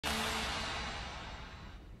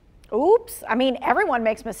Oops. I mean, everyone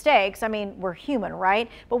makes mistakes. I mean, we're human, right?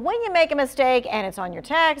 But when you make a mistake and it's on your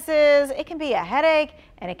taxes, it can be a headache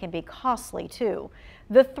and it can be costly too.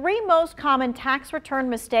 The three most common tax return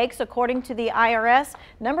mistakes, according to the IRS,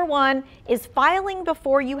 number one is filing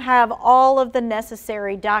before you have all of the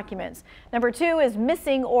necessary documents. Number two is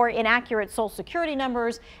missing or inaccurate Social Security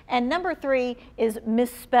numbers. And number three is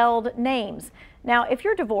misspelled names. Now, if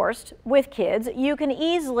you're divorced with kids, you can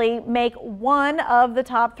easily make one of the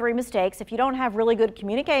top three mistakes if you don't have really good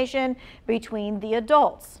communication between the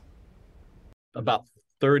adults. About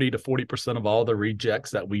 30 to 40% of all the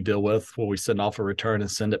rejects that we deal with where we send off a return and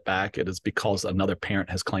send it back, it is because another parent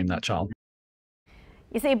has claimed that child.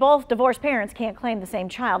 You see, both divorced parents can't claim the same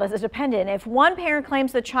child as a dependent. If one parent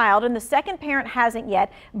claims the child and the second parent hasn't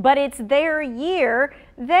yet, but it's their year,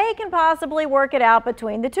 they can possibly work it out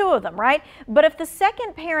between the two of them, right? But if the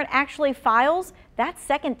second parent actually files, that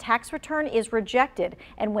second tax return is rejected.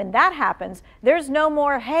 And when that happens, there's no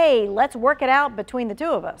more, hey, let's work it out between the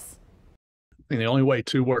two of us. And the only way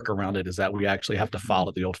to work around it is that we actually have to file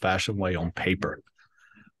it the old-fashioned way on paper.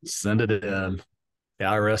 Send it in. The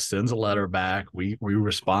IRS sends a letter back. We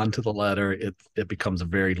respond to the letter. It becomes a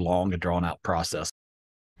very long and drawn-out process.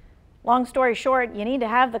 Long story short, you need to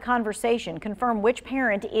have the conversation, confirm which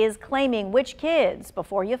parent is claiming which kids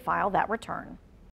before you file that return.